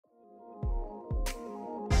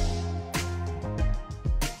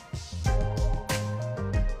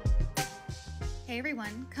Hey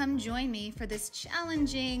everyone, come join me for this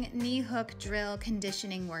challenging knee hook drill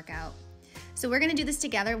conditioning workout. So we're gonna do this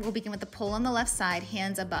together. We'll begin with the pull on the left side,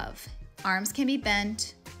 hands above. Arms can be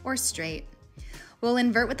bent or straight. We'll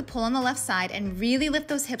invert with the pull on the left side and really lift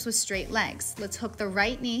those hips with straight legs. Let's hook the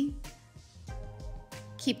right knee.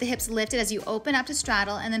 Keep the hips lifted as you open up to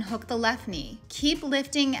straddle and then hook the left knee. Keep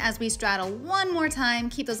lifting as we straddle one more time.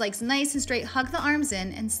 Keep those legs nice and straight. Hug the arms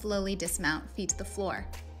in and slowly dismount, feet to the floor.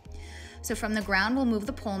 So from the ground, we'll move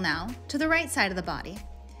the pole now to the right side of the body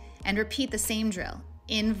and repeat the same drill.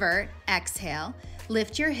 Invert, exhale,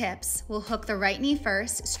 lift your hips. We'll hook the right knee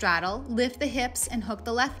first, straddle, lift the hips and hook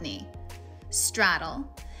the left knee. Straddle,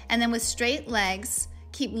 and then with straight legs,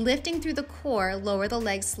 keep lifting through the core, lower the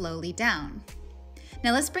legs slowly down.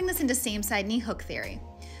 Now let's bring this into same side knee hook theory.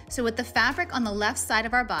 So with the fabric on the left side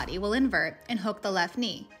of our body, we'll invert and hook the left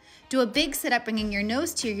knee. Do a big sit up, bringing your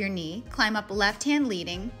nose to your knee, climb up left hand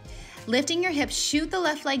leading, lifting your hips, shoot the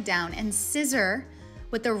left leg down and scissor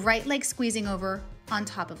with the right leg squeezing over on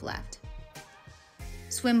top of left.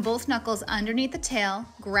 Swim both knuckles underneath the tail,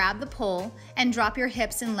 grab the pole, and drop your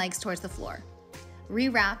hips and legs towards the floor.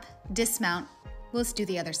 Rewrap, dismount. Let's do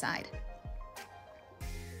the other side.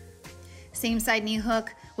 Same side knee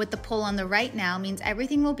hook with the pull on the right now means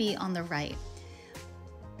everything will be on the right.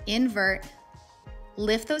 Invert,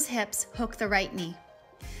 lift those hips, hook the right knee.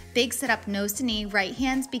 Big sit up, nose to knee, right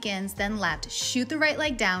hands begins, then left. Shoot the right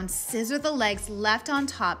leg down, scissor the legs left on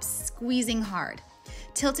top, squeezing hard.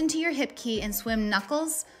 Tilt into your hip key and swim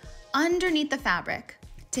knuckles underneath the fabric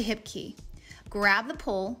to hip key. Grab the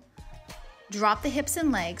pole, drop the hips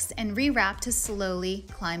and legs, and rewrap to slowly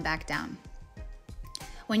climb back down.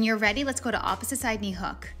 When you're ready, let's go to opposite side knee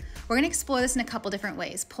hook. We're gonna explore this in a couple different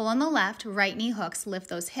ways. Pull on the left, right knee hooks, lift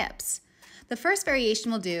those hips. The first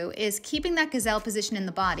variation we'll do is keeping that gazelle position in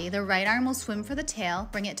the body. The right arm will swim for the tail,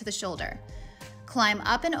 bring it to the shoulder. Climb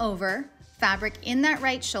up and over, fabric in that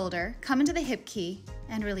right shoulder, come into the hip key,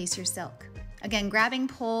 and release your silk. Again, grabbing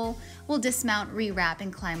pole, we'll dismount, rewrap,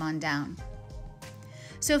 and climb on down.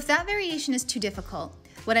 So if that variation is too difficult,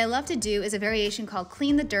 what I love to do is a variation called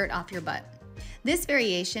clean the dirt off your butt. This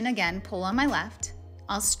variation, again, pull on my left,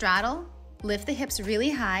 I'll straddle, lift the hips really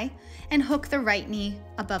high, and hook the right knee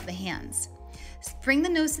above the hands. Bring the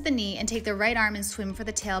nose to the knee and take the right arm and swim for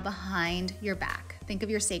the tail behind your back. Think of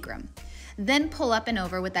your sacrum. Then pull up and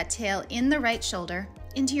over with that tail in the right shoulder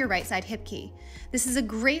into your right side hip key. This is a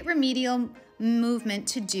great remedial movement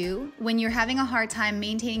to do when you're having a hard time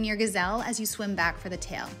maintaining your gazelle as you swim back for the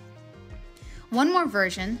tail. One more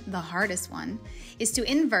version, the hardest one, is to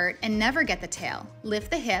invert and never get the tail. Lift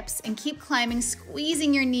the hips and keep climbing,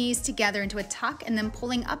 squeezing your knees together into a tuck and then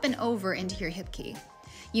pulling up and over into your hip key.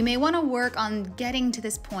 You may want to work on getting to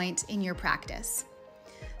this point in your practice.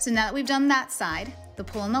 So now that we've done that side, the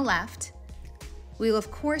pull on the left, we of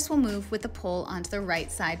course will move with the pull onto the right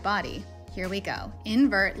side body. Here we go.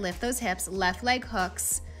 Invert, lift those hips, left leg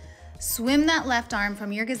hooks, swim that left arm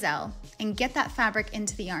from your gazelle and get that fabric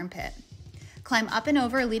into the armpit. Climb up and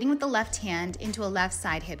over, leading with the left hand into a left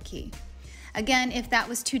side hip key. Again, if that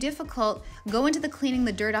was too difficult, go into the cleaning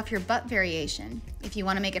the dirt off your butt variation. If you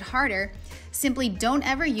want to make it harder, simply don't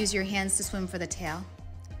ever use your hands to swim for the tail.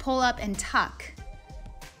 Pull up and tuck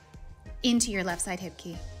into your left side hip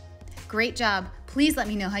key. Great job. Please let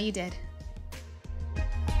me know how you did.